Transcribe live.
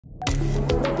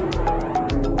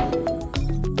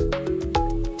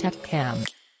TechCam.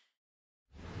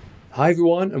 Hi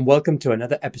everyone, and welcome to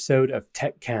another episode of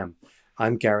TechCam.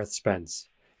 I'm Gareth Spence.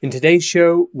 In today's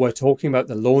show, we're talking about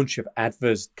the launch of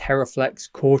ADVA's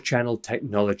TeraFlex CoreChannel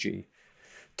technology.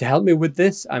 To help me with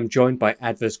this, I'm joined by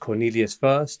ADVA's Cornelius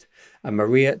Fürst and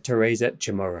Maria Teresa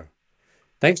Chamorro.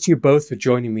 Thanks to you both for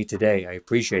joining me today. I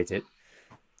appreciate it.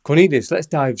 Cornelius, let's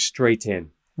dive straight in.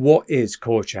 What is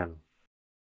CoreChannel?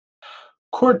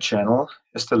 CoreChannel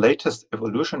is the latest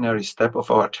evolutionary step of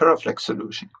our TeraFlex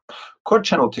solution.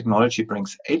 CoreChannel technology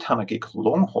brings 800 gig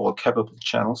long-haul capable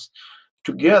channels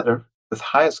together with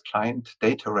highest client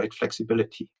data rate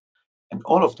flexibility. And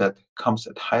all of that comes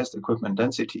at highest equipment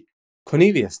density.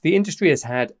 Cornelius, the industry has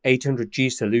had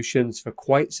 800G solutions for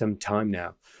quite some time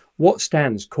now. What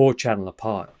stands CoreChannel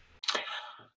apart?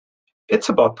 It's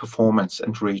about performance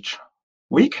and reach.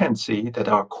 We can see that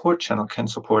our CoreChannel can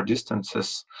support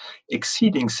distances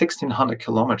exceeding 1,600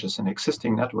 kilometers in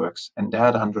existing networks, and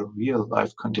that under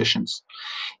real-life conditions.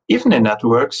 Even in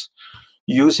networks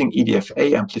using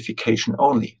ADVA amplification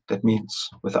only, that means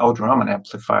without Raman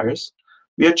amplifiers,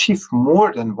 we achieve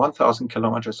more than 1,000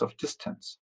 kilometers of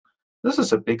distance. This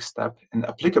is a big step in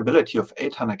applicability of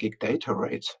 800 gig data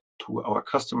rates to our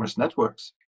customers'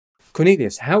 networks.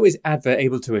 Cornelius, how is ADVA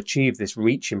able to achieve this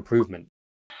reach improvement?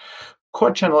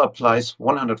 CoreChannel applies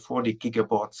 140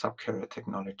 gigabaud subcarrier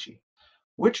technology,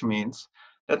 which means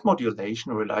that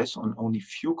modulation relies on only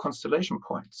few constellation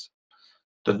points.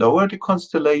 The lower the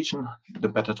constellation, the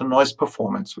better the noise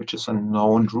performance, which is a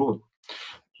known rule.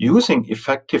 Using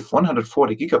effective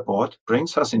 140 gigabaud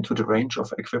brings us into the range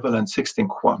of equivalent 16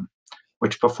 QAM,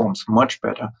 which performs much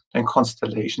better than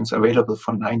constellations available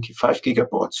for 95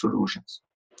 gigabaud solutions.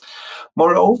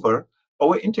 Moreover,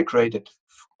 our integrated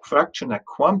fractional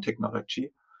QAM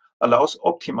technology allows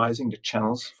optimizing the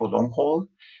channels for long haul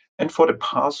and for the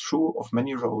pass-through of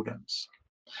many ROADMs.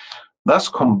 Thus,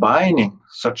 combining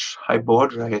such high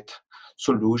baud rate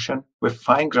solution with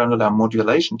fine granular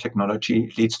modulation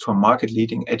technology leads to a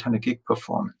market-leading 800 gig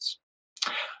performance.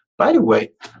 By the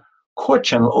way,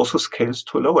 CoreChannel also scales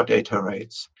to lower data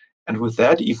rates, and with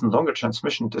that, even longer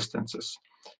transmission distances.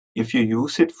 If you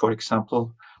use it, for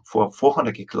example, for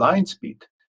 400 gig line speed,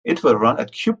 it will run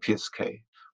at QPSK,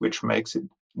 which makes it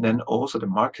then also the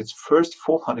market's first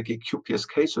 400 gig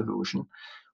QPSK solution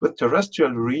with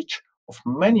terrestrial reach of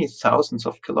many thousands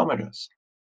of kilometers.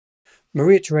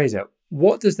 Maria Teresa,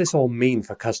 what does this all mean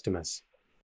for customers?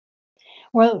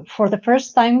 Well, for the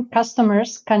first time,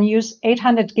 customers can use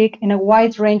 800 gig in a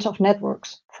wide range of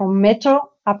networks, from metro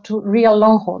up to real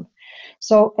long haul.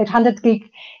 So 800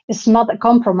 gig is not a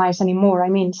compromise anymore. I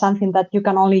mean, something that you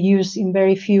can only use in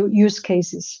very few use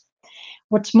cases.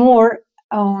 What's more,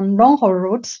 on long haul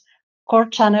routes,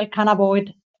 CoreChannel can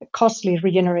avoid costly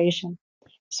regeneration.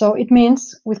 So it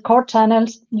means with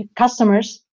CoreChannels,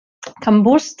 customers can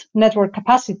boost network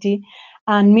capacity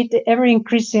and meet the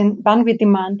ever-increasing bandwidth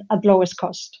demand at lowest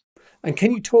cost. And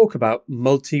can you talk about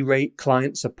multi-rate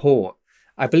client support?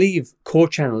 I believe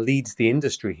CoreChannel leads the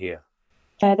industry here.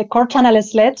 The CoreChannel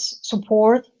SLEDs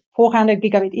support 400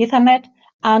 gigabit Ethernet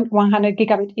and 100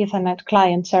 gigabit Ethernet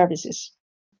client services,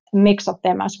 a mix of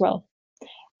them as well.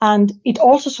 And it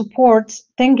also supports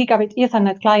 10 gigabit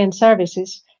Ethernet client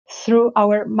services through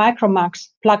our Micromax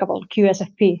pluggable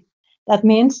QSFP. That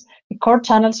means the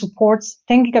CoreChannel supports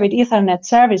 10 gigabit Ethernet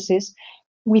services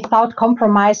without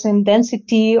compromising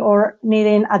density or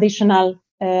needing additional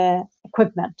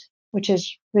equipment, which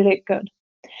is really good.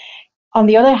 On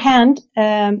the other hand,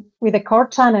 with the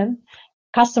CoreChannel,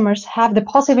 customers have the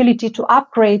possibility to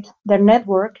upgrade their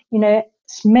network in a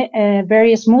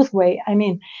very smooth way. I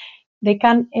mean, they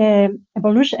can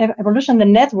evolution the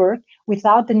network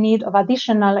without the need of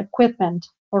additional equipment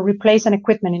or replace an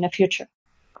equipment in the future.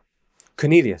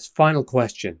 Cornelius, final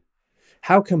question.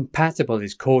 How compatible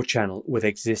is CoreChannel with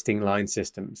existing line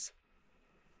systems?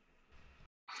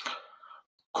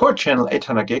 CoreChannel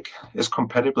 800 gig is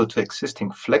compatible to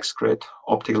existing FlexGrid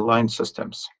optical line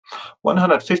systems.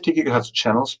 150 GHz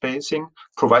channel spacing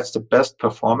provides the best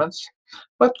performance,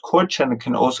 but CoreChannel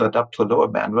can also adapt to a lower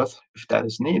bandwidth if that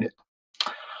is needed.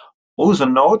 Also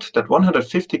note that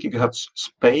 150 GHz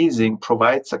spacing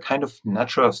provides a kind of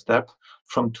natural step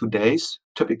from today's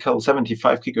typical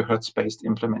 75 GHz spaced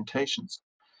implementations.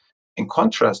 In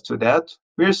contrast to that,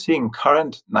 we're seeing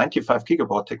current 95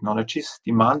 gigabaud technologies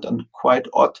demand a quite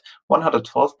odd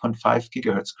 112.5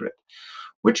 GHz grid,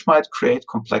 which might create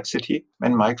complexity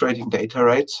when migrating data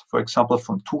rates, for example,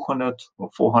 from 200 or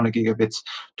 400 gigabits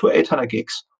to 800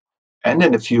 gigs, and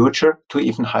in the future to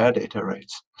even higher data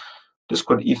rates. This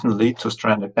could even lead to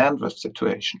stranded bandwidth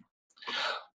situation.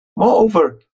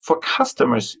 Moreover, For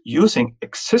customers using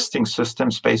existing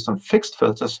systems based on fixed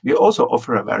filters, we also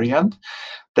offer a variant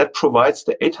that provides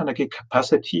the 800 gig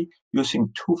capacity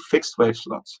using 2 fixed wave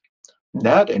slots.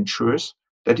 That ensures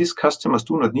that these customers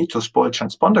do not need to spoil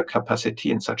transponder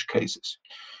capacity in such cases.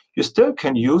 You still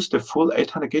can use the full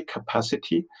 800 gig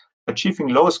capacity, achieving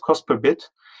lowest cost per bit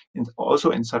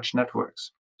also in such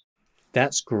networks.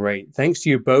 That's great. Thanks to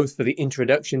you both for the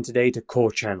introduction today to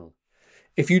CoreChannel.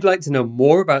 If you'd like to know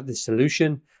more about this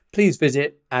solution, please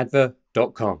visit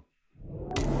adva.com.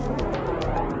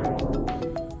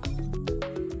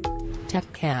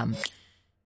 TechCam.